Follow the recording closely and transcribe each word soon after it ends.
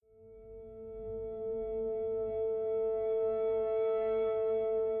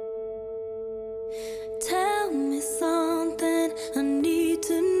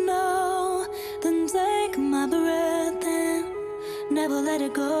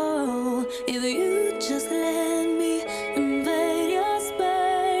go. If you just let me invade your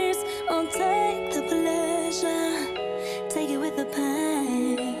space, I'll take the pleasure, take it with the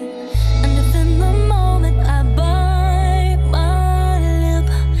pain. And if in the moment I bite my lip,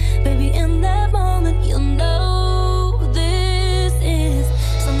 baby, in that moment you'll know this is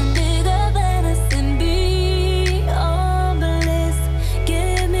something bigger than a sin beyond bliss.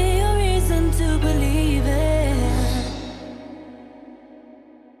 Give me a reason to believe it.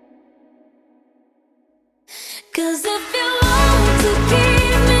 'Cause if you want to keep